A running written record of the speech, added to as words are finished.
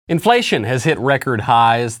Inflation has hit record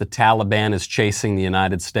highs. The Taliban is chasing the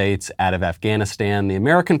United States out of Afghanistan. The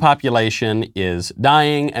American population is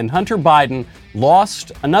dying, and Hunter Biden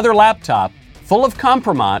lost another laptop full of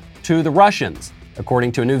compromat to the Russians,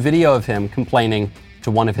 according to a new video of him complaining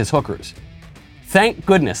to one of his hookers. Thank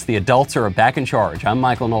goodness the adults are back in charge. I'm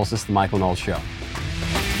Michael Knowles. This is The Michael Knowles Show.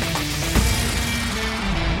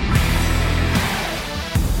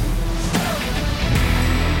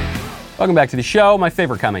 Welcome back to the show. My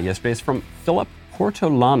favorite comment yesterday is from Philip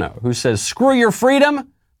Portolano, who says, "Screw your freedom.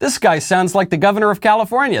 This guy sounds like the governor of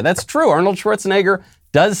California." That's true. Arnold Schwarzenegger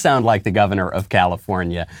does sound like the governor of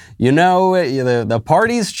California. You know, the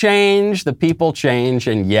parties change, the people change,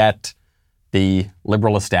 and yet the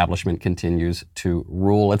liberal establishment continues to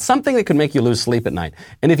rule. It's something that could make you lose sleep at night.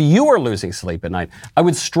 And if you are losing sleep at night, I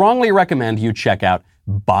would strongly recommend you check out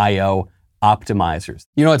Bioptimizers.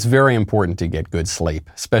 You know, it's very important to get good sleep,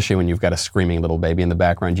 especially when you've got a screaming little baby in the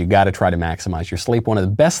background. You got to try to maximize your sleep. One of the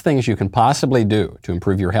best things you can possibly do to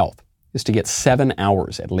improve your health is to get 7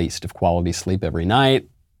 hours at least of quality sleep every night.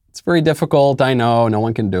 It's very difficult. I know, no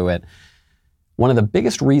one can do it. One of the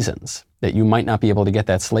biggest reasons that you might not be able to get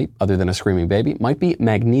that sleep, other than a screaming baby, might be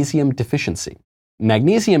magnesium deficiency.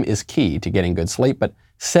 Magnesium is key to getting good sleep, but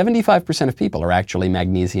 75% of people are actually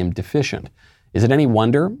magnesium deficient. Is it any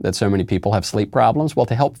wonder that so many people have sleep problems? Well,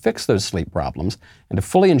 to help fix those sleep problems and to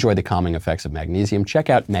fully enjoy the calming effects of magnesium, check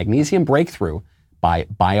out Magnesium Breakthrough by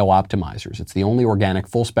Bioptimizers. It's the only organic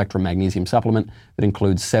full-spectrum magnesium supplement that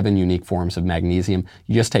includes 7 unique forms of magnesium.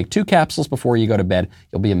 You just take 2 capsules before you go to bed.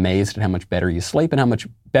 You'll be amazed at how much better you sleep and how much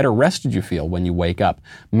better rested you feel when you wake up.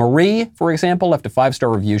 Marie, for example, left a 5-star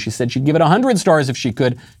review. She said she'd give it 100 stars if she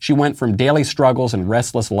could. She went from daily struggles and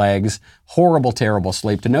restless legs, horrible, terrible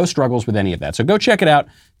sleep, to no struggles with any of that. So go check it out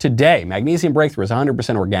today. Magnesium Breakthrough is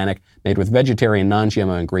 100% organic, made with vegetarian,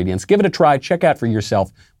 non-GMO ingredients. Give it a try. Check out for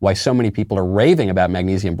yourself why so many people are raving about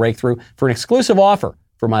Magnesium Breakthrough. For an exclusive offer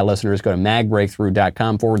for my listeners, go to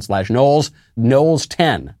magbreakthrough.com/Knowles.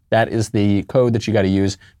 Knowles10. That is the code that you got to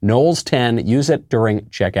use. Knowles10. Use it during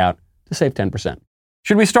checkout to save 10%.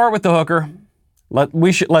 Should we start with the hooker?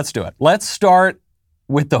 Let's do it. Let's start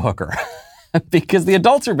with the hooker. Because the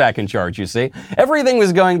adults are back in charge, you see. Everything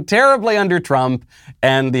was going terribly under Trump,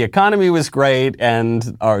 and the economy was great,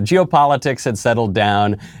 and our geopolitics had settled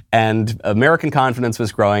down, and American confidence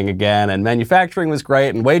was growing again, and manufacturing was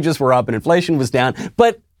great, and wages were up, and inflation was down.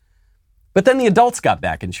 But then the adults got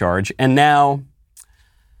back in charge, and now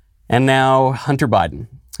Hunter Biden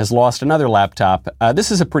has lost another laptop.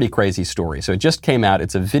 This is a pretty crazy story. So it just came out.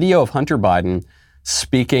 It's a video of Hunter Biden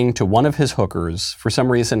speaking to one of his hookers. For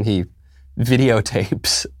some reason, he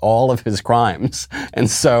videotapes all of his crimes. And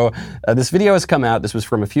so this video has come out. This was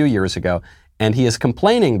from a few years ago. And he is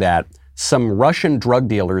complaining that some Russian drug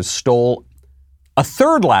dealers stole a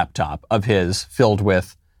third laptop of his filled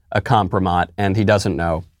with a compromat, and he doesn't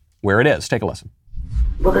know where it is. Take a listen.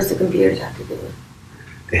 What does the computers have to do with?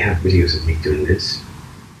 They have videos of me doing this.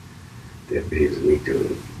 They have videos of me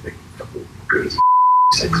doing like fucking crazy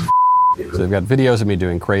sex. You know? So they've got videos of me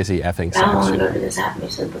doing crazy effing sex. How long ago did this happen? You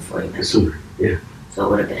said before you met Sooner, yeah. So it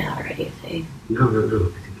would have been out already if they... No. I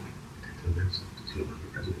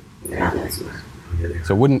think president.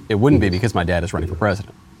 So it wouldn't be because my dad is running for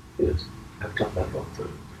president. Yes. I've talked about it all the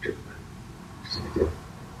time.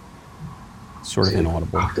 Sort of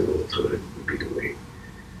inaudible. Optimal time would be to wait.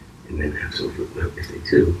 And then have some fruit. Now, if they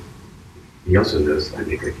do, he also knows that I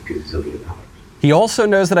make like $1 gazillion. He also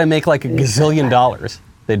knows that I make like $1 gazillion.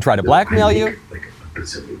 They'd try to blackmail you? Like $1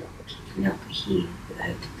 bazillion. No, he...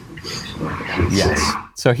 Yes.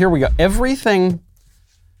 So here we go. Everything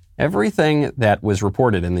that was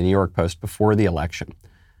reported in the New York Post before the election,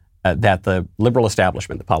 that the liberal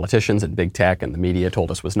establishment, the politicians and big tech and the media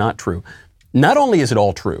told us was not true. Not only is it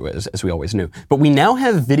all true, as we always knew, but we now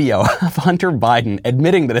have video of Hunter Biden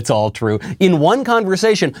admitting that it's all true in one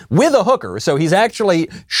conversation with a hooker. So he's actually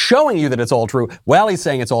showing you that it's all true while he's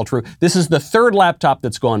saying it's all true. This is the third laptop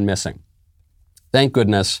that's gone missing. Thank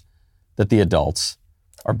goodness that the adults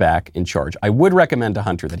are back in charge. I would recommend to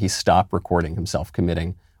Hunter that he stop recording himself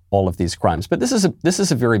committing all of these crimes. But this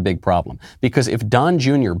is a very big problem, because if Don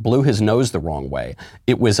Jr. blew his nose the wrong way,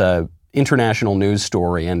 it was a international news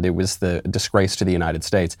story and it was the disgrace to the United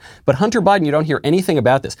States. But Hunter Biden, you don't hear anything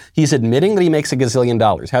about this. He's admitting that he makes $1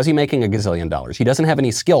 gazillion. How's he making $1 gazillion? He doesn't have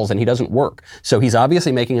any skills and he doesn't work. So he's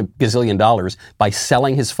obviously making $1 gazillion by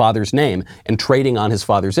selling his father's name and trading on his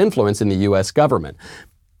father's influence in the U.S. government.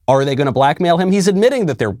 Are they going to blackmail him? He's admitting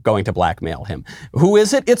that they're going to blackmail him. Who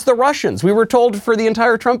is it? It's the Russians. We were told for the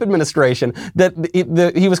entire Trump administration that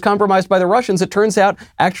he was compromised by the Russians. It turns out,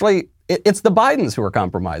 actually, it's the Bidens who are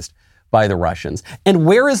compromised by the Russians. And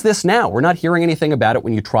where is this now? We're not hearing anything about it.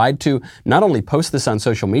 When you tried to not only post this on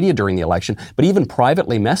social media during the election, but even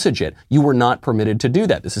privately message it, you were not permitted to do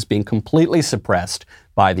that. This is being completely suppressed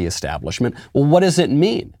by the establishment. Well, what does it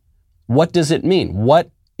mean? What does it mean?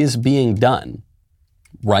 What is being done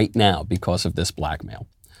right now because of this blackmail?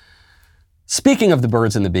 Speaking of the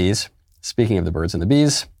birds and the bees,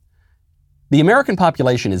 the American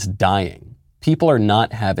population is dying. People are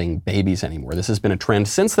not having babies anymore. This has been a trend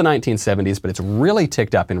since the 1970s, but it's really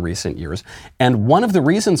ticked up in recent years. And one of the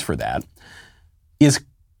reasons for that is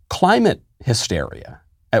climate hysteria,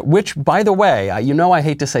 which, by the way, I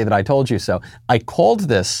hate to say that I told you so. I called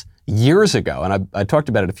this years ago, and I talked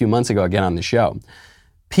about it a few months ago again on the show.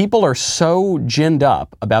 People are so ginned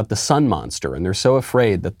up about the sun monster, and they're so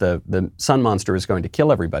afraid that the sun monster is going to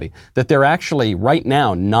kill everybody, that they're actually right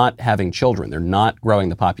now not having children. They're not growing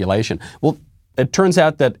the population. Well, it turns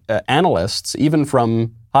out that analysts, even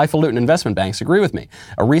from highfalutin investment banks, agree with me.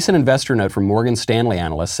 A recent investor note from Morgan Stanley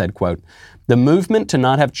analyst said, quote, "The movement to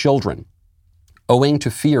not have children, owing to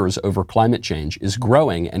fears over climate change, is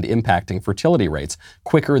growing and impacting fertility rates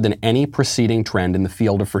quicker than any preceding trend in the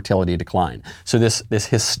field of fertility decline." So this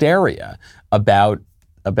hysteria about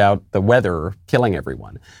the weather killing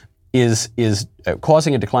everyone is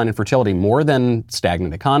causing a decline in fertility more than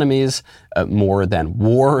stagnant economies, more than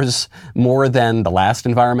wars, more than the last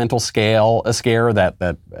environmental scare,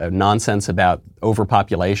 that nonsense about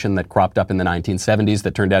overpopulation that cropped up in the 1970s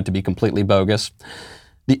that turned out to be completely bogus.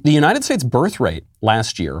 The United States birth rate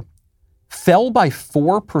last year fell by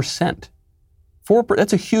 4%.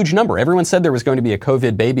 That's a huge number. Everyone said there was going to be a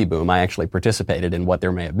COVID baby boom. I actually participated in what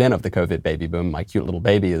there may have been of the COVID baby boom. My cute little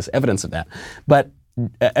baby is evidence of that. But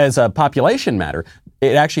as a population matter,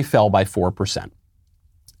 it actually fell by 4%.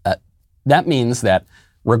 That means that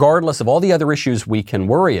regardless of all the other issues we can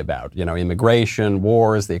worry about, immigration,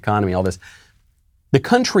 wars, the economy, all this, the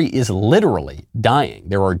country is literally dying.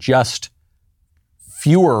 There are just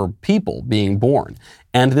fewer people being born.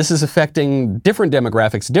 And this is affecting different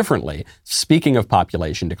demographics differently. Speaking of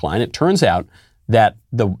population decline, it turns out that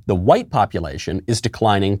the white population is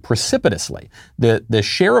declining precipitously. The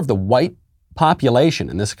share of the white population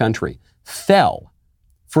in this country fell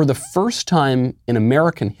for the first time in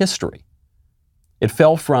American history. It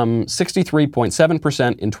fell from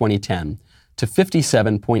 63.7% in 2010 to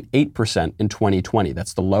 57.8% in 2020.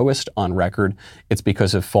 That's the lowest on record. It's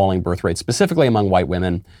because of falling birth rates, specifically among white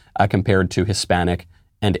women compared to Hispanic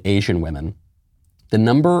and Asian women. The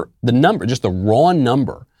number, just the raw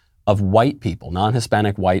number of white people,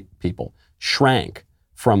 non-Hispanic white people, shrank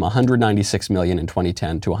from 196 million in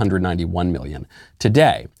 2010 to 191 million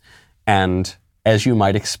today. And as you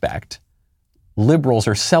might expect, liberals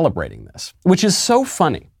are celebrating this, which is so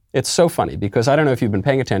funny. It's so funny because I don't know if you've been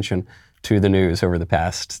paying attention to the news over the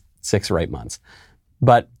past 6 or 8 months,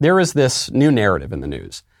 but there is this new narrative in the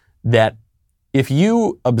news that if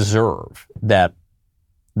you observe that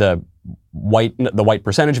the white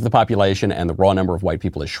percentage of the population and the raw number of white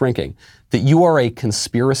people is shrinking, that you are a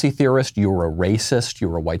conspiracy theorist, you're a racist,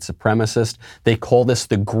 you're a white supremacist. They call this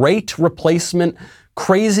the Great Replacement,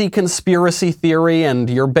 crazy conspiracy theory, and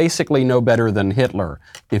you're basically no better than Hitler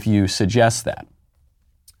if you suggest that.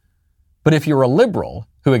 But if you're a liberal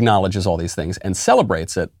who acknowledges all these things and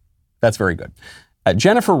celebrates it, that's very good.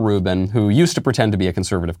 Jennifer Rubin, who used to pretend to be a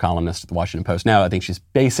conservative columnist at the Washington Post, now I think she's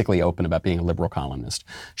basically open about being a liberal columnist.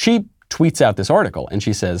 She tweets out this article and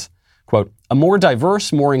she says, quote, "A more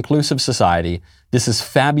diverse, more inclusive society. This is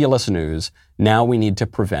fabulous news. Now we need to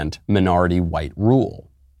prevent minority white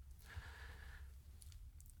rule."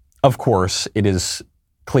 Of course, it is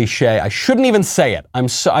cliche. I shouldn't even say it. I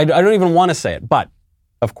don't even want to say it. But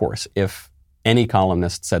of course, if any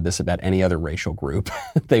columnist said this about any other racial group,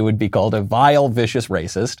 they would be called a vile, vicious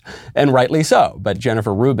racist, and rightly so. But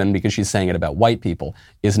Jennifer Rubin, because she's saying it about white people,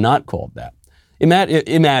 is not called that.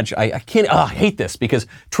 Imagine, I hate this because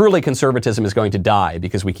truly conservatism is going to die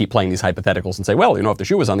because we keep playing these hypotheticals and say, well, if the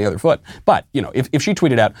shoe was on the other foot. But, if she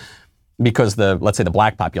tweeted out, because let's say the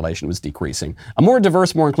black population was decreasing, "A more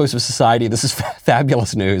diverse, more inclusive society. This is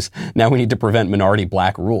fabulous news. Now we need to prevent minority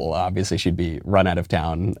black rule." Obviously, she'd be run out of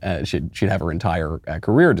town. She'd have her entire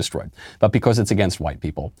career destroyed. But because it's against white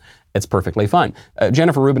people, it's perfectly fine.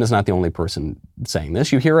 Jennifer Rubin is not the only person saying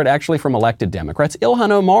this. You hear it actually from elected Democrats.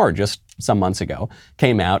 Ilhan Omar, just some months ago,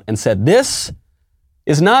 came out and said, this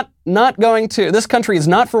country is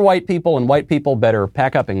not for white people, and white people better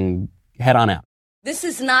pack up and head on out. This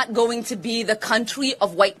is not going to be the country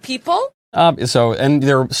of white people. And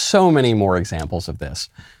there are so many more examples of this.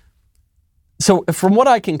 So from what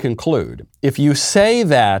I can conclude, if you say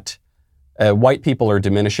that white people are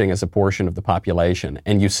diminishing as a portion of the population,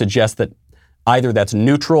 and you suggest that either that's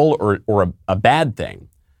neutral or a bad thing,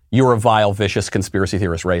 you're a vile, vicious conspiracy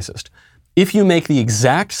theorist racist. If you make the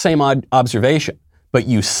exact same observation, but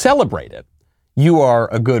you celebrate it, you are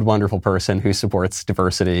a good, wonderful person who supports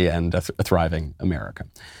diversity and a thriving America.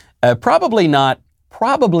 Probably not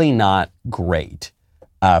great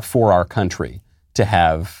for our country to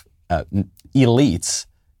have elites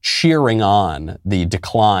cheering on the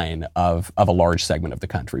decline of a large segment of the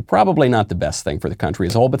country. Probably not the best thing for the country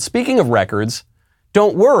as a whole. But speaking of records,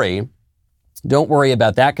 don't worry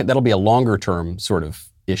about that. That'll be a longer term sort of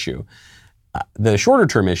issue. The shorter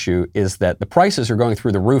term issue is that the prices are going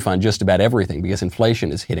through the roof on just about everything because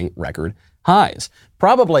inflation is hitting record highs.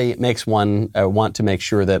 Probably makes one want to make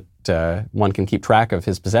sure that one can keep track of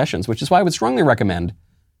his possessions, which is why I would strongly recommend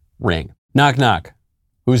Ring. Knock, knock.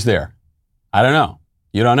 Who's there? I don't know.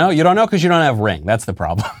 You don't know? You don't know because you don't have Ring. That's the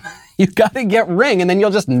problem. You've got to get Ring, and then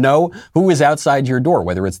you'll just know who is outside your door,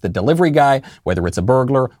 whether it's the delivery guy, whether it's a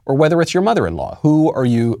burglar, or whether it's your mother-in-law. Who are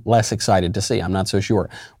you less excited to see? I'm not so sure.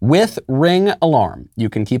 With Ring Alarm, you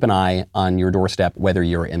can keep an eye on your doorstep, whether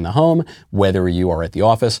you're in the home, whether you are at the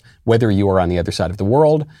office, whether you are on the other side of the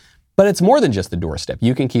world. But it's more than just the doorstep.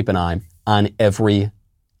 You can keep an eye on every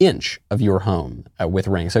inch of your home with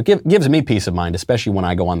Ring. So it gives me peace of mind, especially when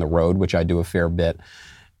I go on the road, which I do a fair bit.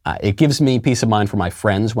 It gives me peace of mind for my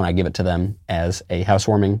friends when I give it to them as a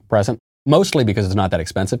housewarming present, mostly because it's not that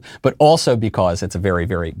expensive, but also because it's a very,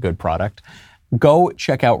 very good product. Go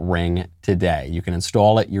check out Ring today. You can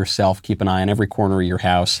install it yourself. Keep an eye on every corner of your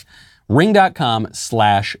house.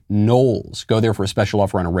 Ring.com/Knowles. Go there for a special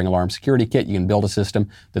offer on a Ring Alarm security kit. You can build a system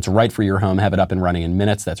that's right for your home, have it up and running in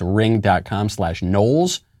minutes. That's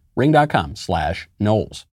Ring.com/Knowles.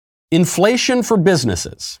 Ring.com/Knowles. Inflation for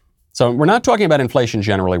businesses. So we're not talking about inflation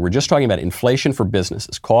generally. We're just talking about inflation for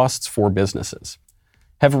businesses, costs for businesses,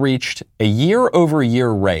 have reached a year-over-year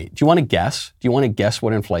rate. Do you want to guess? Do you want to guess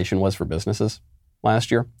what inflation was for businesses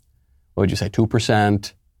last year? What would you say,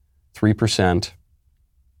 2%, 3%?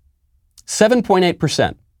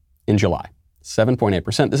 7.8% in July.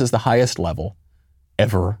 7.8%. This is the highest level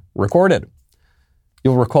ever recorded.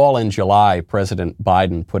 You'll recall in July, President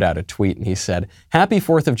Biden put out a tweet and he said, "Happy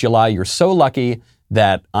 4th of July. You're so lucky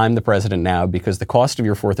that I'm the president now because the cost of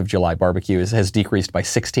your 4th of July barbecue has decreased by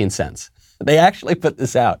 16 cents. They actually put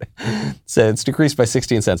this out. So it's decreased by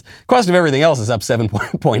 16 cents. Cost of everything else is up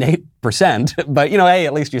 7.8%, but hey,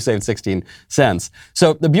 at least you saved 16 cents.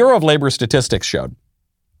 So the Bureau of Labor Statistics showed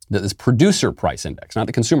that this producer price index, not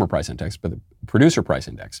the consumer price index, but the producer price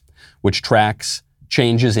index, which tracks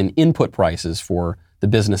changes in input prices for the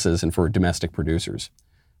businesses and for domestic producers,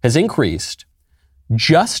 has increased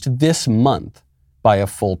just this month by a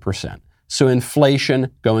full percent. So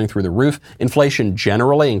inflation going through the roof. Inflation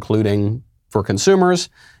generally, including for consumers,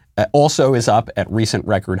 also is up at recent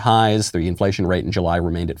record highs. The inflation rate in July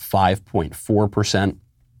remained at 5.4%.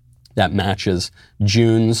 That matches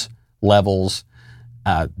June's levels.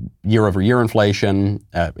 Year-over-year inflation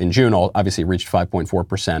in June obviously reached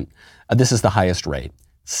 5.4%. This is the highest rate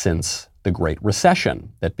since the Great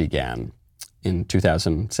Recession that began in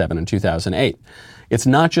 2007 and 2008. It's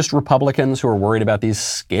not just Republicans who are worried about these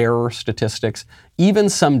scare statistics. Even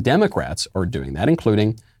some Democrats are doing that,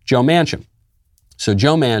 including Joe Manchin. So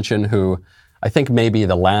Joe Manchin, who I think may be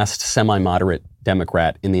the last semi-moderate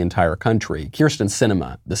Democrat in the entire country. Kyrsten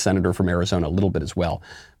Sinema, the senator from Arizona, a little bit as well.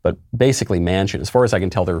 But basically Manchin, as far as I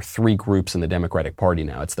can tell, there are three groups in the Democratic Party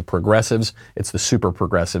now. It's the progressives, it's the super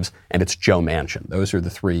progressives, and it's Joe Manchin. Those are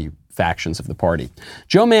the three factions of the party.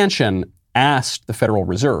 Joe Manchin asked the Federal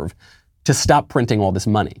Reserve to stop printing all this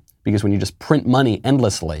money, because when you just print money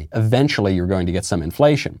endlessly, eventually you're going to get some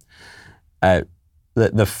inflation.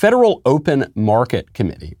 The Federal Open Market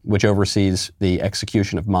Committee, which oversees the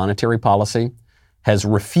execution of monetary policy, has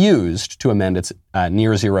refused to amend its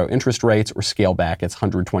near-zero interest rates or scale back its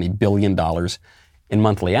 $120 billion in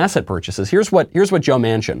monthly asset purchases. Here's what Joe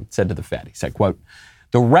Manchin said to the Fed. He said, quote,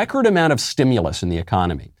 "The record amount of stimulus in the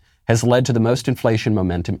economy has led to the most inflation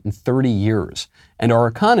momentum in 30 years, and our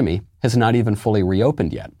economy has not even fully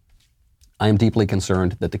reopened yet. I am deeply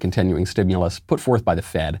concerned that the continuing stimulus put forth by the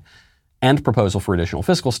Fed and proposal for additional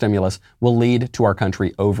fiscal stimulus will lead to our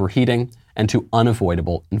country overheating and to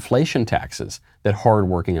unavoidable inflation taxes that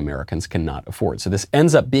hardworking Americans cannot afford." So this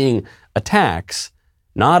ends up being a tax,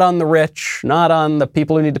 not on the rich, not on the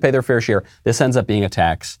people who need to pay their fair share. This ends up being a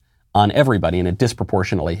tax on everybody, and it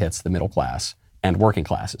disproportionately hits the middle class and working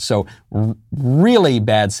classes. So really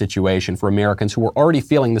bad situation for Americans who were already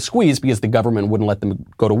feeling the squeeze because the government wouldn't let them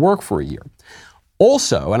go to work for a year.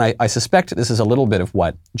 Also, and I suspect this is a little bit of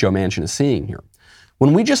what Joe Manchin is seeing here,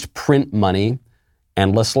 When we just print money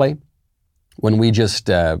endlessly, when we just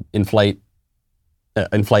inflate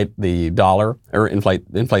the dollar or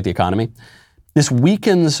inflate the economy, this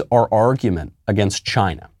weakens our argument against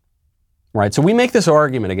China, right? So we make this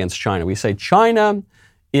argument against China. We say China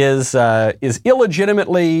is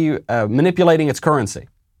illegitimately manipulating its currency.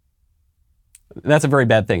 That's a very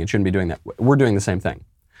bad thing. It shouldn't be doing that. We're doing the same thing.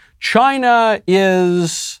 China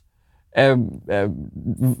is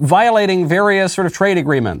violating various sort of trade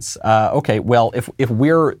agreements. Okay, well, if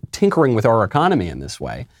we're tinkering with our economy in this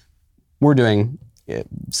way, we're doing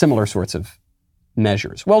similar sorts of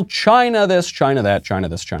measures. Well, China this, China that, China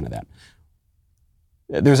this, China that.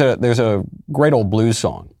 There's a great old blues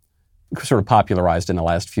song sort of popularized in the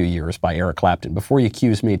last few years by Eric Clapton. Before you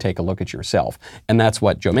accuse me, take a look at yourself. And that's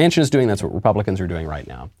what Joe Manchin is doing. That's what Republicans are doing right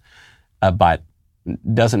now. But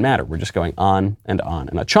doesn't matter. We're just going on and on.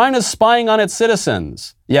 And China's spying on its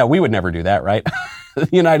citizens. Yeah, we would never do that, right? The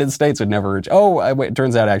United States would never. It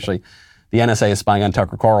turns out actually the NSA is spying on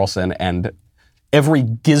Tucker Carlson, and every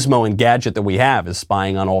gizmo and gadget that we have is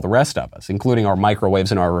spying on all the rest of us, including our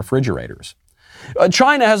microwaves and our refrigerators.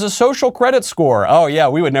 China has a social credit score. Oh yeah,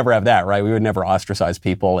 we would never have that, right? We would never ostracize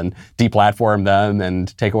people and deplatform them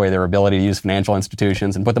and take away their ability to use financial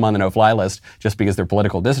institutions and put them on the no-fly list just because they're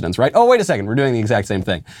political dissidents, right? Oh, wait a second, we're doing the exact same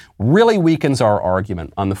thing. Really weakens our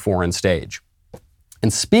argument on the foreign stage.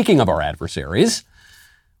 And speaking of our adversaries,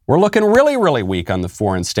 we're looking really, really weak on the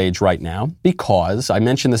foreign stage right now because, I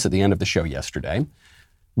mentioned this at the end of the show yesterday,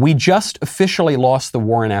 we just officially lost the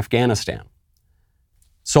war in Afghanistan.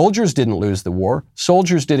 Soldiers didn't lose the war.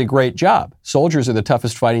 Soldiers did a great job. Soldiers are the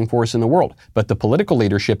toughest fighting force in the world. But the political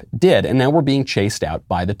leadership did, and now we're being chased out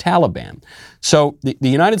by the Taliban. So the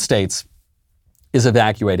United States is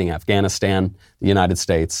evacuating Afghanistan. The United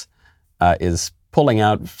States is pulling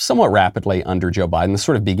out somewhat rapidly under Joe Biden. This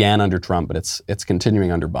sort of began under Trump, but it's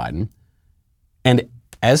continuing under Biden. And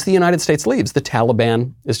as the United States leaves, the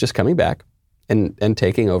Taliban is just coming back and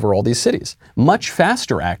taking over all these cities. Much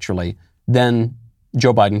faster, actually, than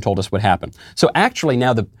Joe Biden told us would happen. So actually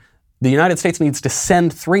now the United States needs to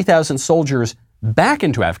send 3,000 soldiers back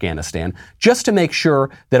into Afghanistan just to make sure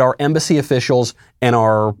that our embassy officials and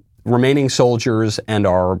our remaining soldiers and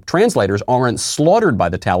our translators aren't slaughtered by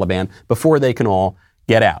the Taliban before they can all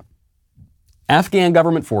get out. Afghan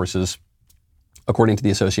government forces, according to the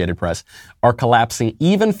Associated Press, are collapsing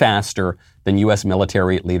even faster than U.S.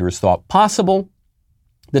 military leaders thought possible.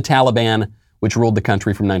 The Taliban, which ruled the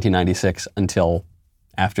country from 1996 until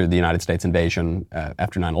after the United States invasion,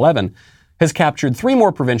 after 9/11, has captured 3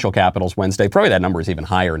 more provincial capitals Wednesday. Probably that number is even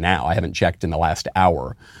higher now. I haven't checked in the last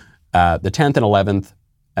hour. The 10th and 11th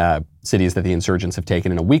cities that the insurgents have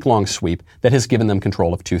taken in a week-long sweep that has given them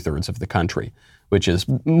control of 2/3 of the country, which is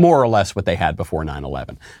more or less what they had before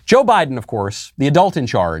 9/11. Joe Biden, of course, the adult in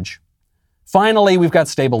charge. Finally, we've got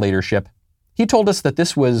stable leadership. He told us that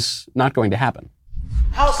this was not going to happen.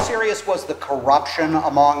 How serious was the corruption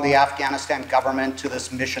among the Afghanistan government to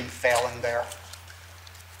this mission failing there?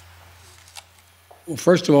 Well,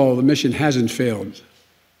 first of all, the mission hasn't failed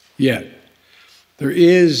yet. There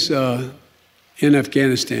is, in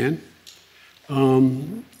Afghanistan,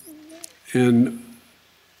 and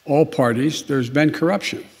all parties, there's been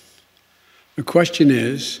corruption. The question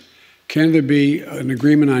is, can there be an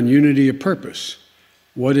agreement on unity of purpose?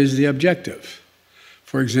 What is the objective?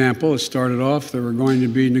 For example, it started off, there were going to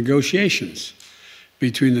be negotiations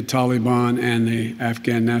between the Taliban and the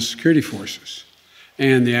Afghan National Security Forces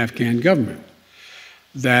and the Afghan government.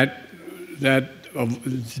 That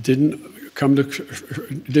didn't come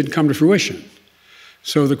to fruition.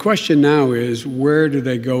 So the question now is, where do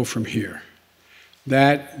they go from here?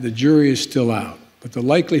 That the jury is still out. But the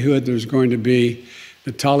likelihood there's going to be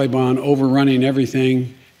the Taliban overrunning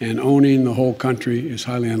everything and owning the whole country is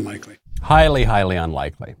highly unlikely. Highly, highly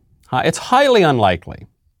unlikely. It's highly unlikely.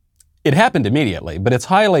 It happened immediately, but it's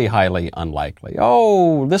highly, highly unlikely.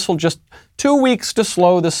 Oh, this will just 2 weeks to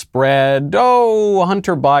slow the spread. Oh,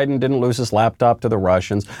 Hunter Biden didn't lose his laptop to the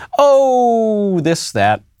Russians. Oh, this,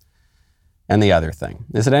 that, and the other thing.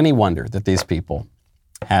 Is it any wonder that these people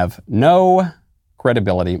have no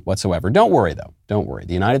credibility whatsoever? Don't worry, though. Don't worry.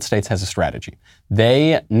 The United States has a strategy.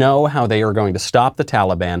 They know how they are going to stop the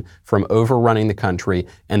Taliban from overrunning the country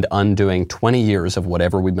and undoing 20 years of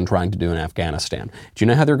whatever we've been trying to do in Afghanistan. Do you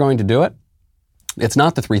know how they're going to do it? It's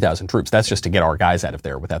not the 3,000 troops. That's just to get our guys out of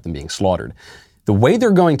there without them being slaughtered. The way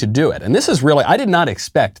they're going to do it, and this is really, I did not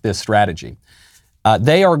expect this strategy.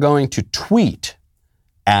 They are going to tweet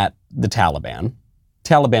at the Taliban,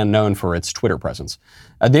 Taliban known for its Twitter presence.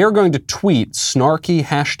 They are going to tweet snarky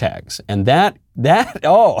hashtags. And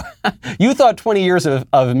you thought 20 years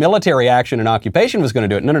of military action and occupation was going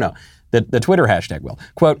to do it. No. The Twitter hashtag will.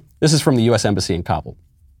 Quote, this is from the U.S. Embassy in Kabul.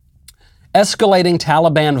 Escalating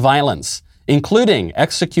Taliban violence, including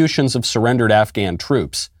executions of surrendered Afghan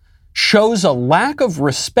troops, shows a lack of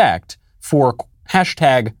respect for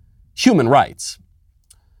hashtag human rights.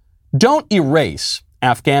 Don't erase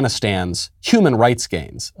Afghanistan's human rights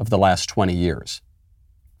gains of the last 20 years.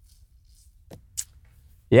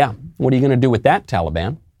 Yeah, what are you going to do with that,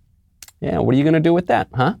 Taliban? Yeah, what are you going to do with that,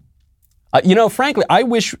 huh? Frankly, I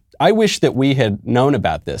wish that we had known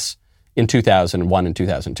about this in 2001 and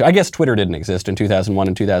 2002. I guess Twitter didn't exist in 2001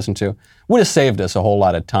 and 2002. Would have saved us a whole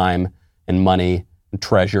lot of time and money and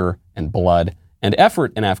treasure and blood and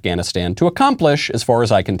effort in Afghanistan to accomplish, as far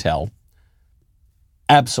as I can tell,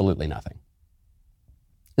 absolutely nothing.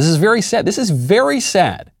 This is very sad. This is very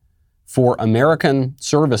sad for American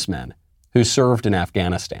servicemen who served in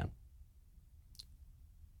Afghanistan.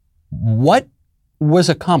 What was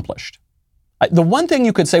accomplished? The one thing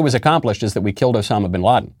you could say was accomplished is that we killed Osama bin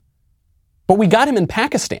Laden. But we got him in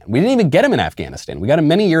Pakistan. We didn't even get him in Afghanistan. We got him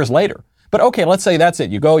many years later. But okay, let's say that's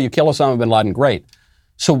it. You go, you kill Osama bin Laden, great.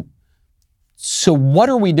 So what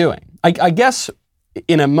are we doing? I guess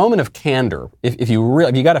in a moment of candor, if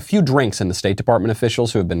you got a few drinks in the State Department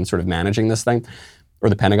officials who have been sort of managing this thing, or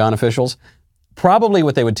the Pentagon officials, probably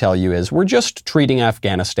what they would tell you is we're just treating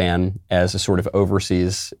Afghanistan as a sort of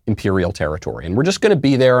overseas imperial territory. And we're just going to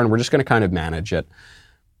be there and we're just going to kind of manage it.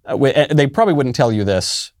 They probably wouldn't tell you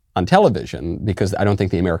this on television because I don't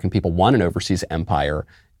think the American people want an overseas empire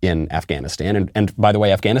in Afghanistan. And by the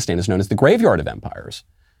way, Afghanistan is known as the graveyard of empires.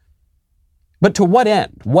 But to what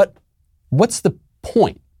end? What's the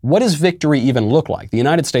point? What does victory even look like? The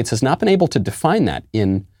United States has not been able to define that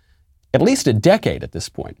in at least a decade at this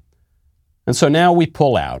point. And so now we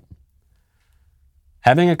pull out,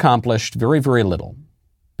 having accomplished very, very little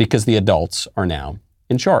because the adults are now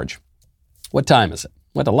in charge. What time is it?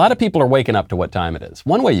 Well, a lot of people are waking up to what time it is.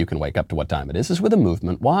 One way you can wake up to what time it is with a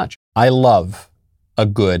movement watch. I love a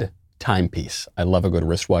good timepiece. I love a good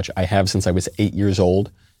wristwatch. I have since I was 8 years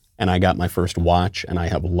old, and I got my first watch, and I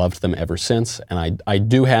have loved them ever since. And I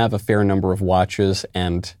do have a fair number of watches,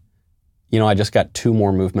 and, I just got 2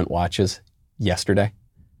 more movement watches yesterday.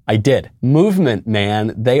 I did. Movement,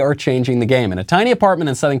 man, they are changing the game. In a tiny apartment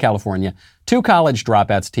in Southern California, 2 college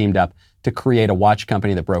dropouts teamed up to create a watch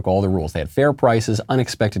company that broke all the rules. They had fair prices,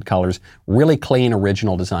 unexpected colors, really clean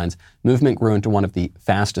original designs. Movement grew into one of the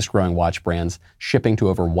fastest growing watch brands, shipping to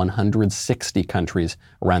over 160 countries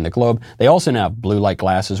around the globe. They also now have blue light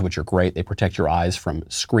glasses, which are great. They protect your eyes from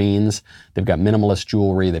screens. They've got minimalist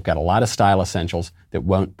jewelry. They've got a lot of style essentials that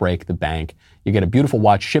won't break the bank. You get a beautiful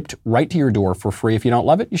watch shipped right to your door for free. If you don't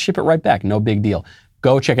love it, you ship it right back. No big deal.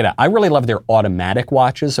 Go check it out. I really love their automatic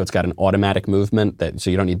watches, so it's got an automatic movement, so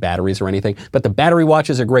you don't need batteries or anything. But the battery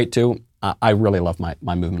watches are great too. I really love my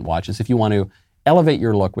movement watches. If you want to elevate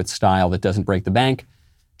your look with style that doesn't break the bank,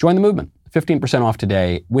 join the movement. 15% off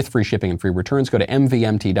today with free shipping and free returns. Go to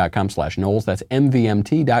mvmt.com/Knowles. That's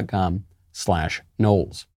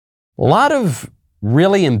mvmt.com/Knowles. A lot of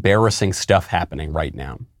really embarrassing stuff happening right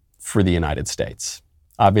now for the United States.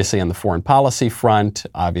 Obviously on the foreign policy front,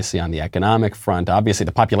 obviously on the economic front, obviously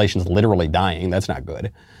the population's literally dying. That's not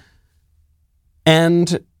good.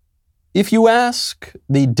 And if you ask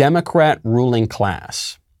the Democrat ruling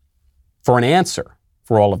class for an answer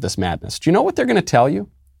for all of this madness, do you know what they're going to tell you?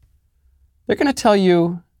 They're going to tell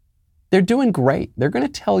you they're doing great. They're going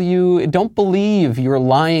to tell you, don't believe your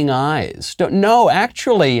lying eyes. No,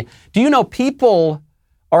 actually, do you know people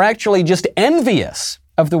are actually just envious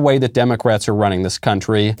of the way that Democrats are running this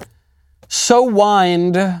country? So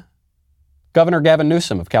whined Governor Gavin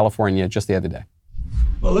Newsom of California just the other day.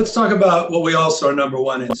 Well, let's talk about what we also are number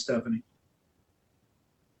one in, Stephanie.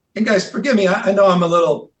 And guys, forgive me, I know I'm a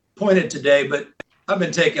little pointed today, but I've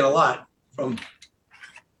been taking a lot from a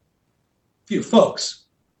few folks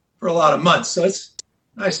for a lot of months. So it's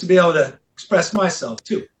nice to be able to express myself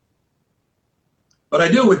too. But I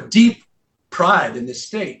do it with deep pride in this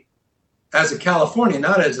state. As a Californian,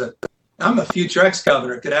 not as I'm a future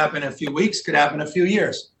ex-governor. It could happen in a few weeks, could happen in a few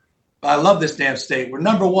years. But I love this damn state. We're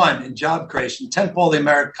number one in job creation, 10th pole of the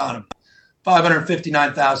American economy,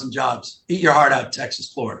 559,000 jobs. Eat your heart out, Texas,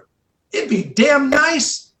 Florida. It'd be damn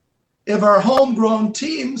nice if our homegrown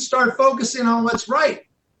teams start focusing on what's right.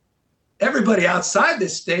 Everybody outside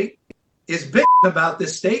this state is bitching about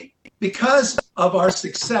this state because of our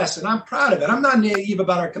success, and I'm proud of it. I'm not naive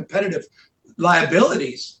about our competitive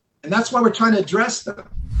liabilities. And that's why we're trying to address them.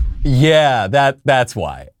 Yeah, that's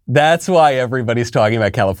why. That's why everybody's talking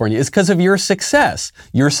about California, is because of your success.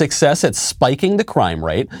 Your success at spiking the crime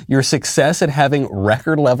rate, your success at having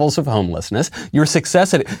record levels of homelessness, your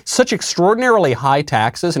success at such extraordinarily high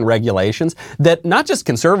taxes and regulations that not just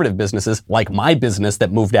conservative businesses like my business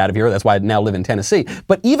that moved out of here, that's why I now live in Tennessee,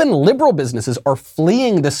 but even liberal businesses are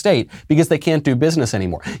fleeing the state because they can't do business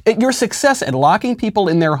anymore. Your success at locking people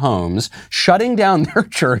in their homes, shutting down their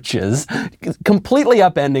churches, completely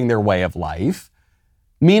upending their way of life,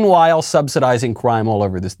 meanwhile subsidizing crime all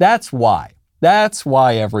over this. That's why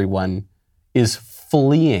everyone is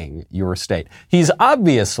fleeing your state. He's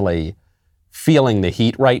obviously feeling the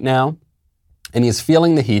heat right now, and he's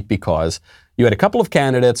feeling the heat because you had a couple of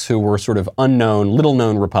candidates who were sort of unknown,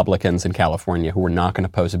 little-known Republicans in California who were not going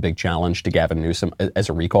to pose a big challenge to Gavin Newsom as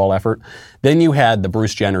a recall effort. Then you had the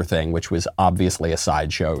Bruce Jenner thing, which was obviously a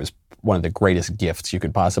sideshow. It was one of the greatest gifts you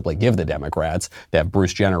could possibly give the Democrats, to have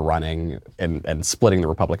Bruce Jenner running and splitting the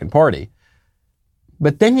Republican Party.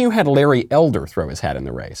 But then you had Larry Elder throw his hat in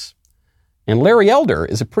the race. And Larry Elder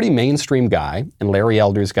is a pretty mainstream guy, and Larry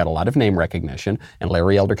Elder's got a lot of name recognition, and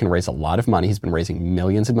Larry Elder can raise a lot of money. He's been raising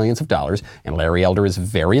millions and millions of dollars, and Larry Elder is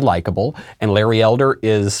very likable, and Larry Elder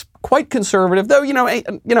is quite conservative, though,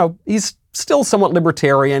 he's still somewhat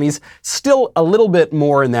libertarian. He's still a little bit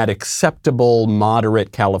more in that acceptable,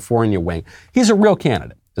 moderate California wing. He's a real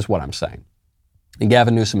candidate, is what I'm saying. And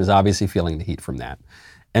Gavin Newsom is obviously feeling the heat from that.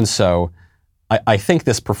 And so I think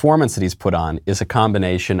this performance that he's put on is a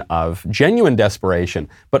combination of genuine desperation,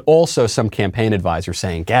 but also some campaign advisor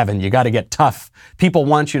saying, Gavin, you got to get tough. People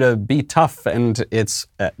want you to be tough. And it's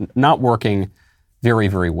not working very,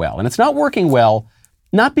 very well. And it's not working well,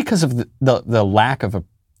 not because of the lack of a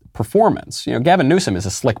performance. Gavin Newsom is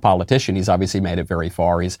a slick politician. He's obviously made it very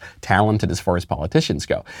far. He's talented as far as politicians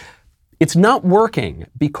go. It's not working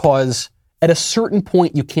because at a certain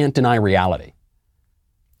point, you can't deny reality.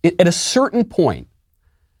 At a certain point,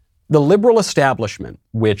 the liberal establishment,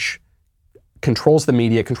 which controls the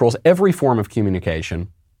media, controls every form of communication,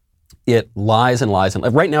 it lies and lies.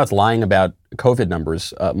 And right now it's lying about COVID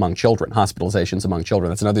numbers among children, hospitalizations among children.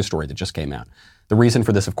 That's another story that just came out. The reason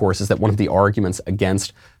for this, of course, is that one of the arguments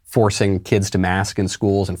against forcing kids to mask in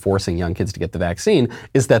schools and forcing young kids to get the vaccine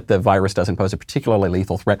is that the virus doesn't pose a particularly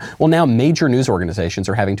lethal threat. Well, now major news organizations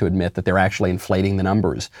are having to admit that they're actually inflating the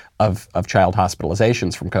numbers of child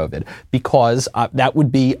hospitalizations from COVID because that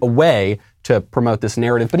would be a way to promote this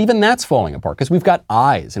narrative. But even that's falling apart because we've got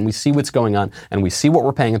eyes and we see what's going on and we see what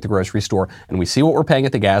we're paying at the grocery store and we see what we're paying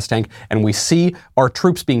at the gas tank and we see our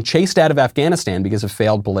troops being chased out of Afghanistan because of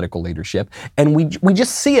failed political leadership. And we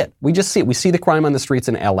just see it. We just see it. We see the crime on the streets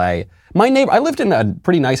in LA. I lived in a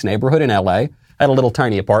pretty nice neighborhood in LA. I had a little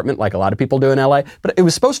tiny apartment like a lot of people do in LA, but it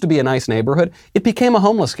was supposed to be a nice neighborhood. It became a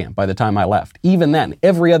homeless camp by the time I left. Even then,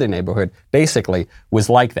 every other neighborhood basically was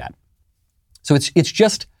like that. So it's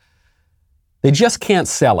just, they just can't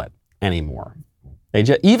sell it anymore.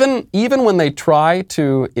 Even when they try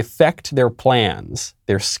to effect their plans,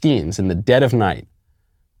 their schemes in the dead of night,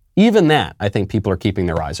 even that, I think people are keeping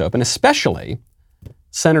their eyes open, especially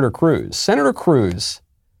Senator Cruz. Senator Cruz,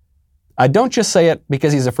 I don't just say it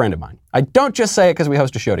because he's a friend of mine. I don't just say it because we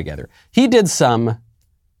host a show together. He did some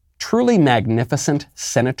truly magnificent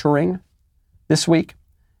senatoring this week,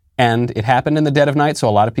 and it happened in the dead of night, so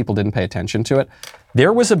a lot of people didn't pay attention to it.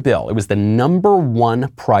 There was a bill. It was the number one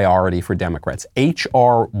priority for Democrats.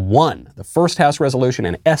 H.R. 1, the first House resolution,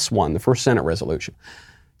 and S1, the first Senate resolution.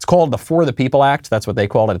 It's called the For the People Act. That's what they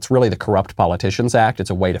call it. It's really the Corrupt Politicians Act. It's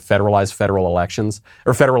a way to federalize federal elections,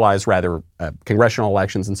 or federalize, rather, congressional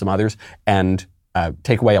elections and some others, and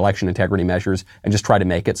take away election integrity measures and just try to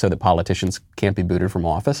make it so that politicians can't be booted from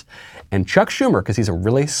office. And Chuck Schumer, because he's a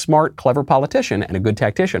really smart, clever politician and a good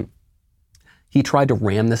tactician, he tried to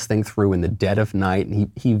ram this thing through in the dead of night,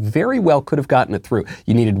 and he very well could have gotten it through.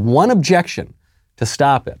 You needed one objection to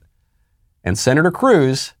stop it. And Senator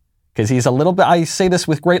Cruz, because he's a little bit, I say this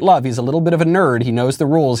with great love, he's a little bit of a nerd. He knows the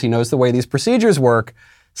rules. He knows the way these procedures work.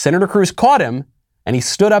 Senator Cruz caught him, and he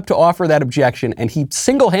stood up to offer that objection, and he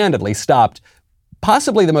single-handedly stopped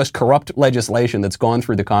possibly the most corrupt legislation that's gone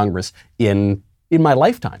through the Congress in my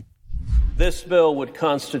lifetime. This bill would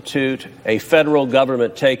constitute a federal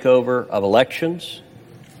government takeover of elections.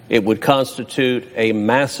 It would constitute a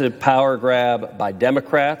massive power grab by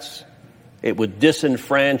Democrats. It would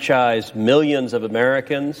disenfranchise millions of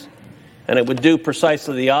Americans. And it would do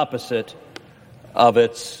precisely the opposite of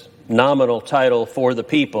its nominal title, For the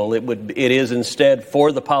People. It is instead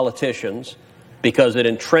for the politicians, because it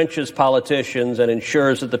entrenches politicians and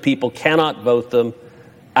ensures that the people cannot vote them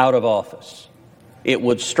out of office. It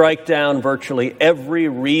would strike down virtually every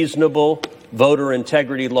reasonable voter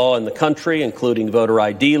integrity law in the country, including voter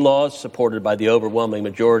ID laws supported by the overwhelming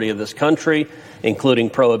majority of this country, including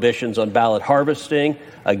prohibitions on ballot harvesting,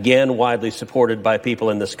 again, widely supported by people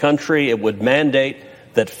in this country. It would mandate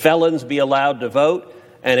that felons be allowed to vote,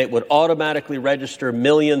 and it would automatically register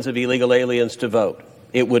millions of illegal aliens to vote.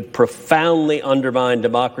 It would profoundly undermine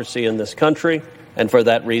democracy in this country, and for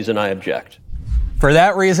that reason, I object. For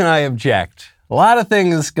that reason, I object. A lot of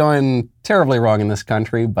things going terribly wrong in this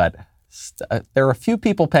country, but there are a few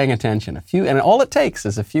people paying attention, and all it takes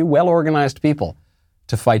is a few well-organized people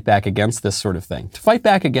to fight back against this sort of thing, to fight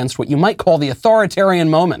back against what you might call the authoritarian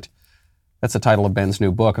moment. That's the title of Ben's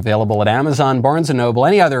new book, available at Amazon, Barnes & Noble,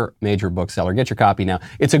 any other major bookseller. Get your copy now.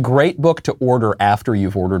 It's a great book to order after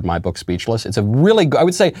you've ordered my book, Speechless. It's a really good, I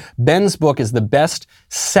would say Ben's book is the best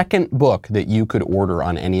second book that you could order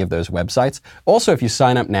on any of those websites. Also, if you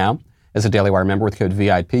sign up now as a Daily Wire member with code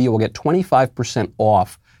VIP, you will get 25%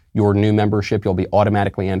 off your new membership. You'll be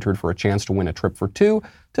automatically entered for a chance to win a trip for two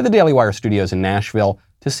to the Daily Wire studios in Nashville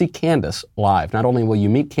to see Candace live. Not only will you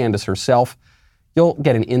meet Candace herself, you'll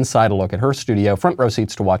get an inside look at her studio, front row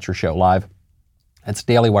seats to watch her show live. That's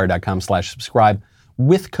dailywire.com/subscribe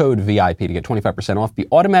with code VIP to get 25% off. Be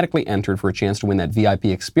automatically entered for a chance to win that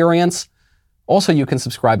VIP experience. Also, you can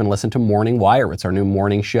subscribe and listen to Morning Wire. It's our new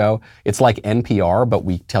morning show. It's like NPR, but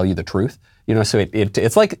we tell you the truth. You know, so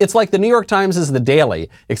it's like the New York Times is the Daily,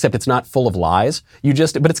 except it's not full of lies.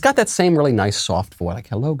 But it's got that same really nice soft voice, like,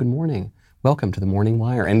 hello, good morning. Welcome to the Morning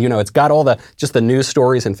Wire. And, you know, it's got all just the news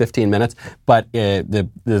stories in 15 minutes, but the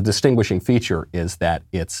distinguishing feature is that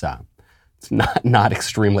it's not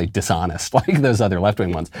extremely dishonest like those other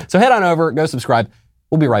left-wing ones. So head on over, go subscribe.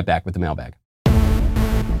 We'll be right back with the mailbag.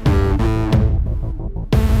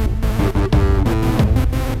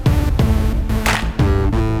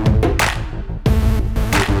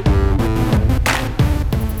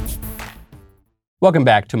 Welcome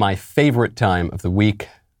back to my favorite time of the week,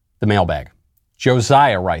 the mailbag.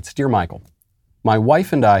 Josiah writes, Dear Michael, my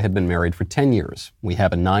wife and I have been married for 10 years. We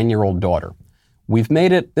have a 9-year-old daughter. We've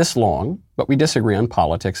made it this long, but we disagree on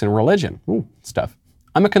politics and religion. Stuff.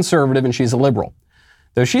 I'm a conservative and she's a liberal.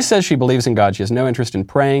 Though she says she believes in God, she has no interest in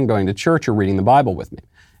praying, going to church, or reading the Bible with me.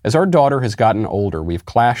 As our daughter has gotten older, we've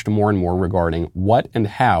clashed more and more regarding what and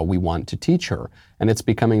how we want to teach her, and it's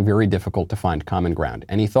becoming very difficult to find common ground.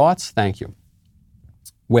 Any thoughts? Thank you.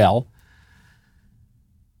 Well,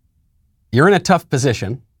 you're in a tough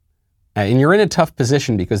position, and you're in a tough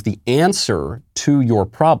position because the answer to your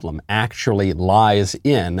problem actually lies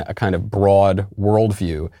in a kind of broad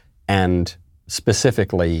worldview and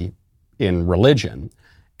specifically in religion.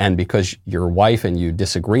 And because your wife and you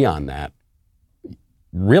disagree on that,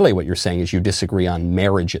 really what you're saying is you disagree on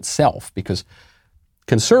marriage itself, because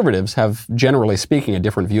conservatives have, generally speaking, a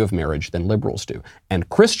different view of marriage than liberals do. And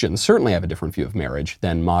Christians certainly have a different view of marriage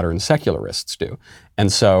than modern secularists do.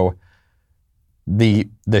 And so the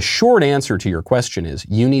short answer to your question is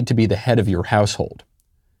you need to be the head of your household.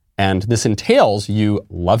 And this entails you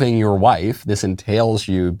loving your wife. This entails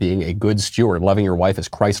you being a good steward, loving your wife as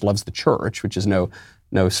Christ loves the church, which is no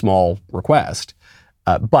small request.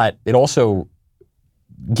 But it also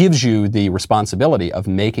gives you the responsibility of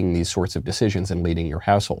making these sorts of decisions and leading your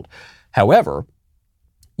household. However,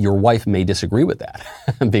 your wife may disagree with that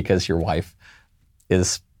because your wife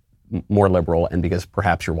is more liberal and because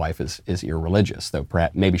perhaps your wife is irreligious, though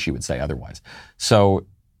perhaps maybe she would say otherwise. So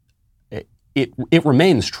it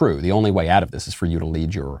remains true. The only way out of this is for you to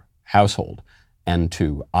lead your household and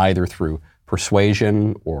to either through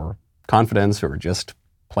persuasion or confidence or just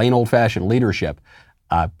plain old-fashioned leadership,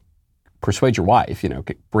 persuade your wife,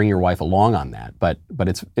 bring your wife along on that. But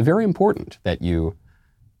it's very important that you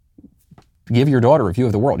give your daughter a view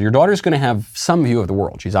of the world. Your daughter's going to have some view of the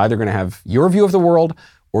world. She's either going to have your view of the world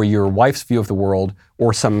or your wife's view of the world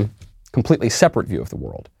or some completely separate view of the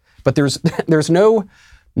world. But there's no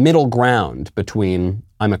middle ground between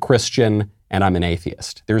I'm a Christian and I'm an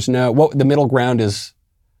atheist. There's the middle ground is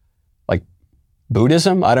like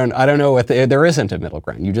Buddhism. I don't know if there isn't a middle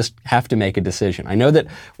ground. You just have to make a decision. I know that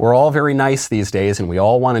we're all very nice these days and we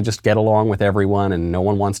all want to just get along with everyone and no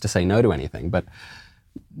one wants to say no to anything. But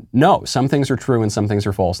no, some things are true and some things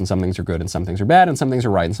are false and some things are good and some things are bad and some things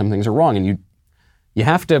are right and some things are wrong. And you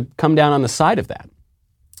have to come down on the side of that.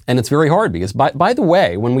 And it's very hard because, by the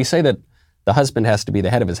way, when we say that the husband has to be the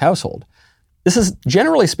head of his household, this is,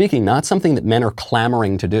 generally speaking, not something that men are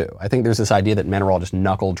clamoring to do. I think there's this idea that men are all just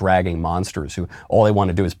knuckle-dragging monsters who all they want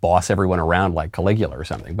to do is boss everyone around like Caligula or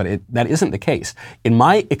something. But that isn't the case. In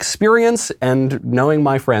my experience and knowing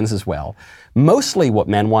my friends as well, mostly what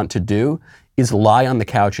men want to do is lie on the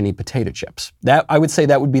couch and eat potato chips. I would say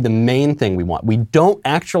that would be the main thing we want. We don't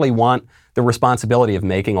actually want the responsibility of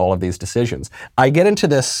making all of these decisions. I get into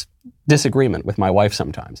this disagreement with my wife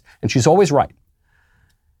sometimes, and she's always right.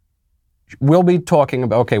 We'll be talking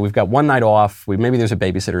about, okay, we've got one night off, maybe there's a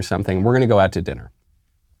babysitter or something, we're going to go out to dinner.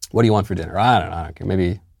 What do you want for dinner? I don't know, I don't care. Maybe,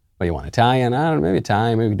 what do you want, Italian? I don't know, maybe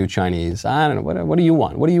Italian, maybe we do Chinese. I don't know, what do you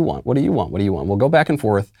want? What do you want? What do you want? What do you want? We'll go back and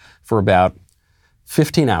forth for about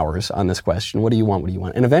 15 hours on this question. What do you want? What do you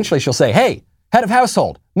want? And eventually she'll say, hey, head of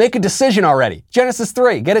household, make a decision already. Genesis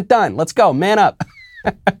 3, get it done. Let's go, man up.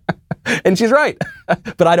 And she's right.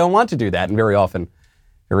 But I don't want to do that. And very often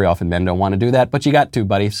men don't want to do that. But you got to,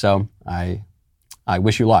 buddy. So I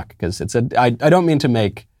wish you luck, because I don't mean to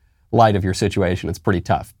make light of your situation. It's pretty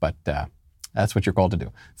tough, but that's what you're called to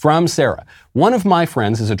do. From Sarah, one of my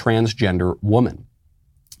friends is a transgender woman.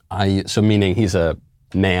 So meaning he's a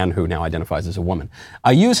man who now identifies as a woman.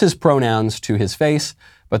 I use his pronouns to his face,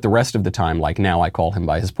 but the rest of the time, like now, I call him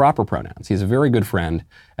by his proper pronouns. He's a very good friend,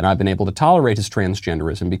 and I've been able to tolerate his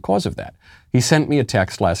transgenderism because of that. He sent me a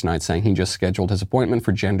text last night saying he just scheduled his appointment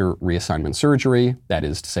for gender reassignment surgery, that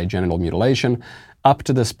is to say genital mutilation. Up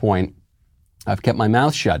to this point, I've kept my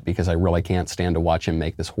mouth shut because I really can't stand to watch him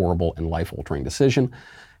make this horrible and life-altering decision.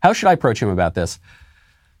 How should I approach him about this?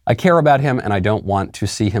 I care about him and I don't want to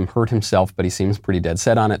see him hurt himself, but he seems pretty dead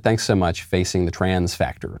set on it. Thanks so much. Facing the Trans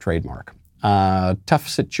Factor, trademark. Tough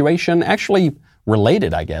situation, actually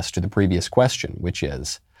related, I guess, to the previous question, which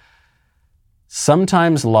is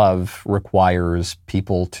sometimes love requires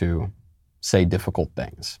people to say difficult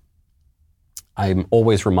things. I'm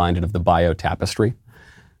always reminded of the Bayeux Tapestry,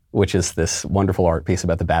 which is this wonderful art piece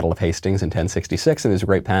about the Battle of Hastings in 1066, and there's a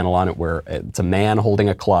great panel on it where it's a man holding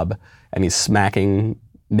a club and he's smacking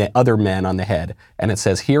other men on the head, and it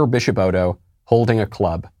says, here Bishop Odo, holding a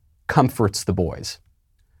club, comforts the boys.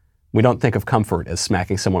 We don't think of comfort as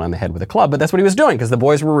smacking someone on the head with a club, but that's what he was doing, because the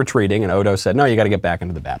boys were retreating, and Odo said, no, you got to get back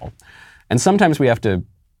into the battle. And sometimes we have to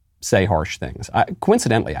say harsh things.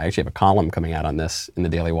 Coincidentally, I actually have a column coming out on this in the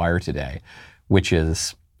Daily Wire today, which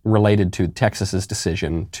is related to Texas's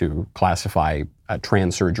decision to classify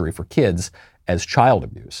trans surgery for kids as child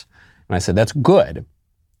abuse. And I said, that's good.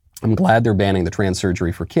 I'm glad they're banning the trans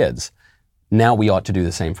surgery for kids. Now we ought to do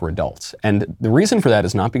the same for adults. And the reason for that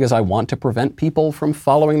is not because I want to prevent people from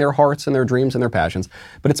following their hearts and their dreams and their passions,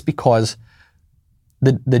 but it's because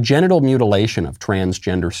the genital mutilation of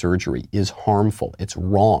transgender surgery is harmful. It's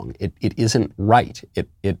wrong. It isn't right.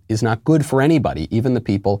 It is not good for anybody, even the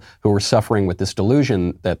people who are suffering with this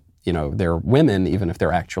delusion that, you know, they're women, even if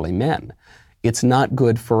they're actually men. It's not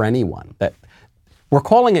good for anyone. We're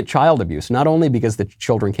calling it child abuse, not only because the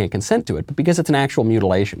children can't consent to it, but because it's an actual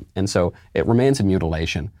mutilation. And so it remains a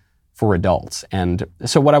mutilation for adults. And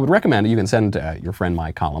so what I would recommend, you can send your friend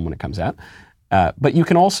my column when it comes out, but you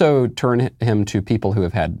can also turn him to people who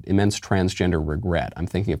have had immense transgender regret. I'm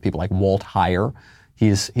thinking of people like Walt Heyer.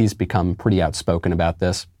 He's become pretty outspoken about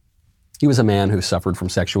this. He was a man who suffered from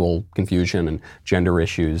sexual confusion and gender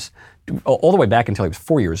issues all the way back until he was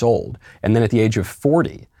 4 years old. And then at the age of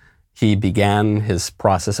 40, he began his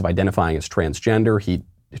process of identifying as transgender. He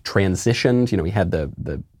transitioned, he had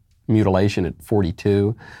the mutilation at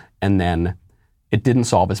 42, and then it didn't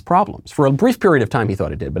solve his problems. For a brief period of time, he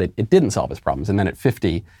thought it did, but it didn't solve his problems. And then at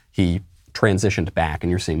 50, he transitioned back, and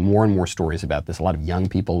you're seeing more and more stories about this. A lot of young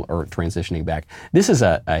people are transitioning back. This is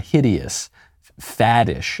a hideous,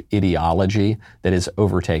 faddish ideology that is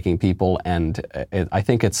overtaking people, and I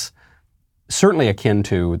think it's certainly akin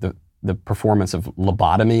to the performance of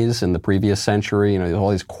lobotomies in the previous century, all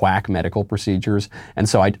these quack medical procedures. And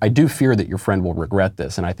so I do fear that your friend will regret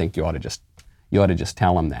this, and I think you ought to just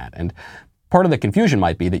tell him that. And part of the confusion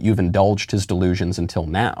might be that you've indulged his delusions until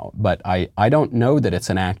now, but I don't know that it's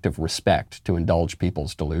an act of respect to indulge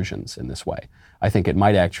people's delusions in this way. I think it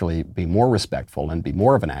might actually be more respectful and be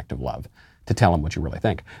more of an act of love to tell him what you really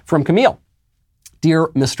think. From Camille. Dear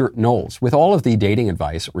Mr. Knowles, with all of the dating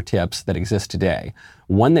advice or tips that exist today,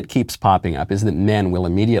 one that keeps popping up is that men will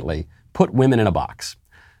immediately put women in a box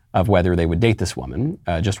of whether they would date this woman,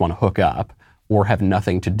 just want to hook up, or have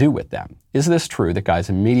nothing to do with them. Is this true that guys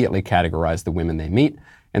immediately categorize the women they meet,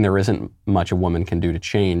 and there isn't much a woman can do to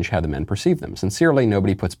change how the men perceive them? Sincerely,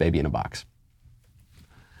 nobody puts baby in a box.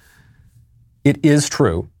 It is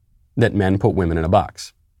true that men put women in a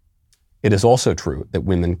box. It is also true that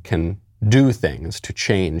women can do things to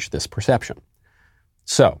change this perception.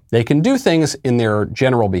 So they can do things in their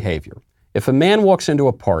general behavior. If a man walks into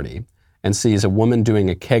a party and sees a woman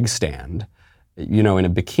doing a keg stand, in a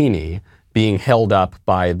bikini, being held up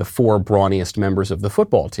by the 4 brawniest members of the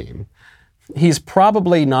football team, he's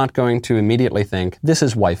probably not going to immediately think, this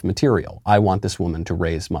is wife material. I want this woman to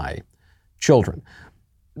raise my children.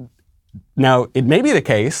 Now, it may be the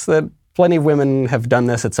case that Plenty of women have done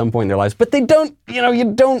this at some point in their lives, but they don't,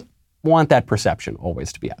 you don't want that perception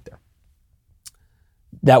always to be out there.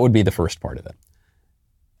 That would be the first part of it.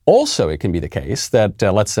 Also, it can be the case that,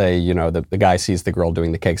 let's say, the guy sees the girl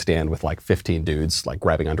doing the keg stand with like 15 dudes, like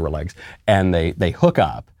grabbing under her legs, and they hook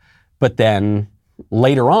up, but then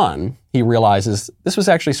later on, he realizes this was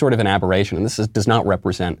actually sort of an aberration, and does not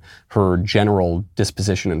represent her general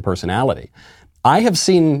disposition and personality. I have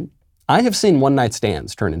seen one-night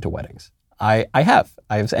stands turn into weddings. I have,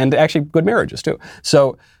 and actually good marriages too.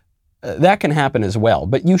 So that can happen as well.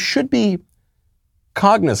 But you should be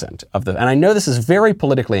cognizant of and I know this is very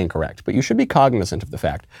politically incorrect, but you should be cognizant of the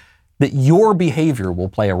fact that your behavior will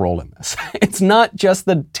play a role in this. It's not just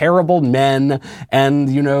the terrible men and,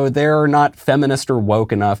 they're not feminist or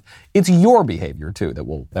woke enough. It's your behavior too that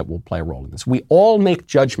will play a role in this. We all make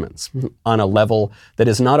judgments on a level that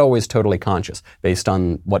is not always totally conscious, based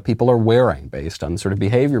on what people are wearing, based on the sort of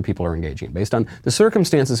behavior people are engaging in, based on the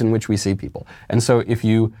circumstances in which we see people. And so if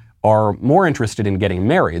you are more interested in getting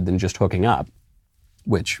married than just hooking up,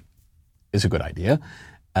 which is a good idea,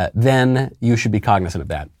 then you should be cognizant of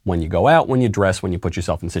that when you go out, when you dress, when you put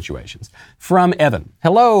yourself in situations. From Evan.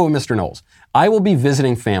 Hello, Mr. Knowles. I will be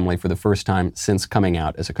visiting family for the first time since coming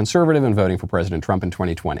out as a conservative and voting for President Trump in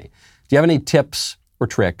 2020. Do you have any tips or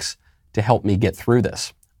tricks to help me get through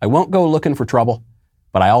this? I won't go looking for trouble,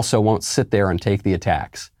 but I also won't sit there and take the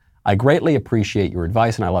attacks. I greatly appreciate your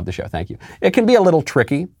advice, and I love the show. Thank you. It can be a little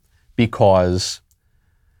tricky because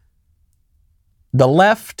the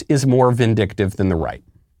left is more vindictive than the right.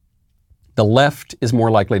 The left is more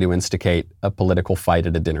likely to instigate a political fight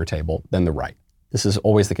at a dinner table than the right. This is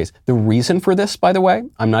always the case. The reason for this, by the way,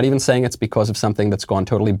 I'm not even saying it's because of something that's gone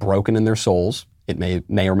totally broken in their souls. It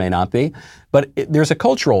may or may not be. But there's a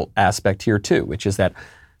cultural aspect here too, which is that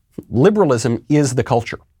liberalism is the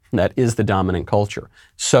culture. That is the dominant culture.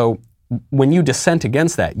 So when you dissent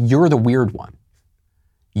against that, you're the weird one.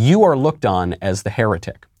 You are looked on as the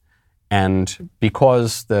heretic. And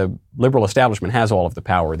because the liberal establishment has all of the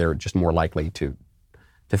power, they're just more likely to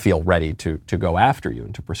feel ready to go after you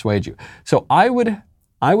and to persuade you. So I would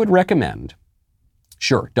recommend,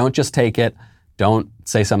 sure, don't just take it. Don't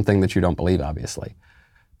say something that you don't believe, obviously.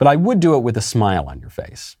 But I would do it with a smile on your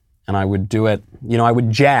face. And I would do it, I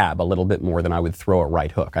would jab a little bit more than I would throw a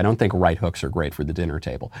right hook. I don't think right hooks are great for the dinner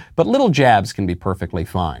table. But little jabs can be perfectly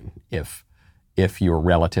fine if your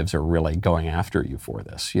relatives are really going after you for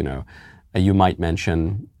this. You might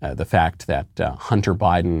mention the fact that Hunter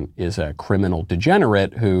Biden is a criminal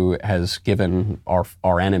degenerate who has given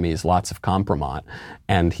our enemies lots of compromise,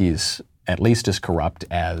 and he's at least as corrupt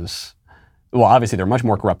as, well, obviously they're much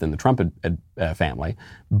more corrupt than the Trump family,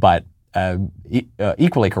 but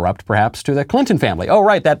equally corrupt perhaps to the Clinton family. Oh,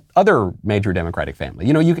 right, that other major Democratic family.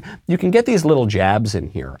 You can get these little jabs in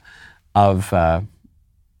here of,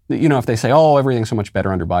 if they say, oh, everything's so much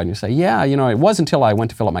better under Biden, you say, yeah, it was until I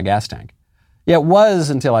went to fill up my gas tank. Yeah, it was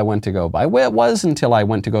until I went to go buy. Well, it was until I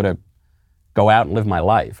went to go out and live my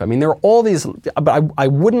life. I mean, there are all these, but I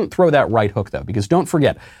wouldn't throw that right hook, though, because don't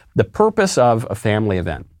forget, the purpose of a family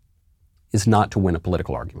event is not to win a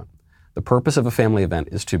political argument. The purpose of a family event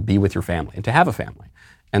is to be with your family and to have a family.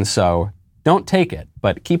 And so don't take it,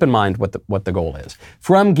 but keep in mind what the goal is.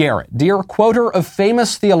 From Garrett, dear quoter of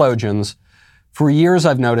famous theologians, for years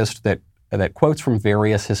I've noticed that quotes from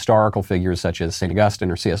various historical figures such as St. Augustine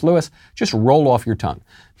or C.S. Lewis just roll off your tongue.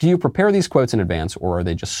 Do you prepare these quotes in advance, or are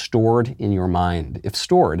they just stored in your mind? If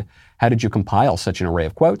stored, how did you compile such an array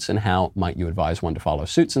of quotes, and how might you advise one to follow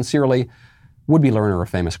suit? Sincerely, would-be learner of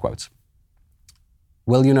famous quotes.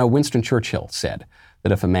 Well, Winston Churchill said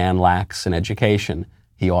that if a man lacks an education,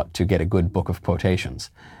 he ought to get a good book of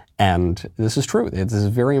quotations. And this is true. This is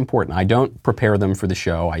very important. I don't prepare them for the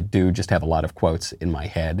show. I do just have a lot of quotes in my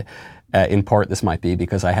head. In part, this might be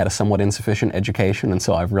because I had a somewhat insufficient education, and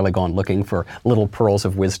so I've really gone looking for little pearls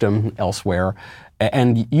of wisdom elsewhere.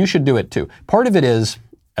 And you should do it too. Part of it is,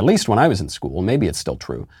 at least when I was in school, maybe it's still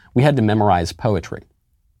true, we had to memorize poetry.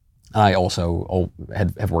 I also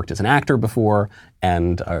have worked as an actor before,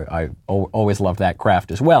 and I always loved that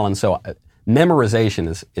craft as well. And so memorization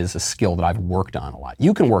is a skill that I've worked on a lot.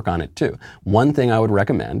 You can work on it too. One thing I would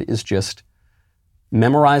recommend is just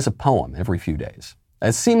memorize a poem every few days.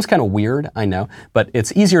 It seems kind of weird, I know, but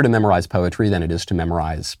it's easier to memorize poetry than it is to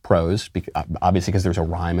memorize prose, obviously because there's a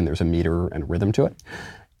rhyme and there's a meter and a rhythm to it.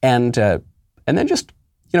 And then just,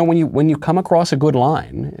 when you come across a good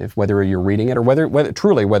line, whether you're reading it or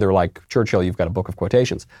whether like Churchill, you've got a book of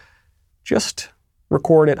quotations, just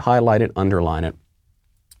record it, highlight it, underline it,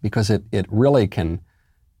 because it really can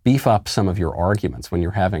beef up some of your arguments when you're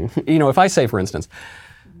having, if I say, for instance,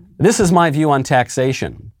 This is my view on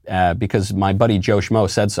taxation because my buddy Joe Schmo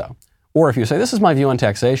said so. Or if you say, this is my view on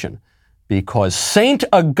taxation because St.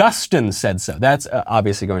 Augustine said so. That's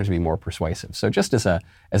obviously going to be more persuasive. So just as a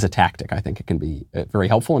tactic, I think it can be very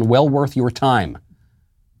helpful and well worth your time.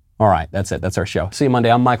 All right, that's it. That's our show. See you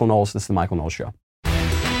Monday. I'm Michael Knowles. This is The Michael Knowles Show.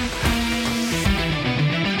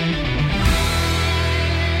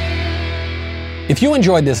 If you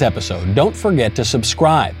enjoyed this episode, don't forget to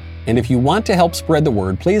subscribe. And if you want to help spread the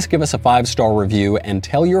word, please give us a 5-star review and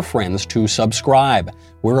tell your friends to subscribe.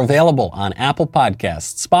 We're available on Apple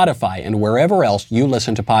Podcasts, Spotify, and wherever else you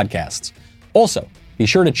listen to podcasts. Also, be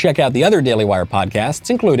sure to check out the other Daily Wire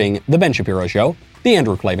podcasts, including The Ben Shapiro Show, The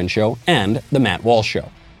Andrew Klavan Show, and The Matt Walsh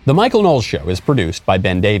Show. The Michael Knowles Show is produced by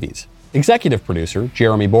Ben Davies. Executive producer,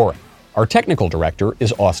 Jeremy Boring. Our technical director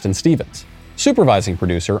is Austin Stevens. Supervising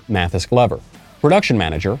producer, Mathis Glover. Production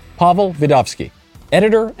manager, Pavel Vidovsky.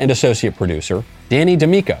 Editor and associate producer, Danny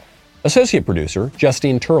D'Amico. Associate producer,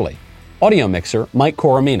 Justine Turley. Audio mixer, Mike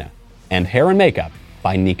Coromina. And hair and makeup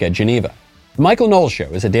by Nika Geneva. The Michael Knowles Show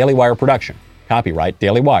is a Daily Wire production. Copyright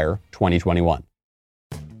Daily Wire 2021.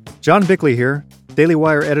 John Bickley here, Daily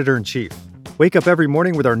Wire editor-in-chief. Wake up every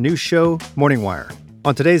morning with our new show, Morning Wire.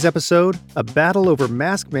 On today's episode, a battle over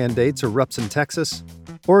mask mandates erupts in Texas,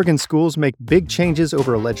 Oregon schools make big changes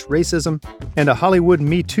over alleged racism, and a Hollywood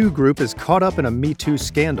Me Too group is caught up in a Me Too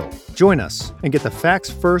scandal. Join us and get the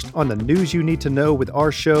facts first on the news you need to know with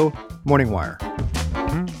our show, Morning Wire.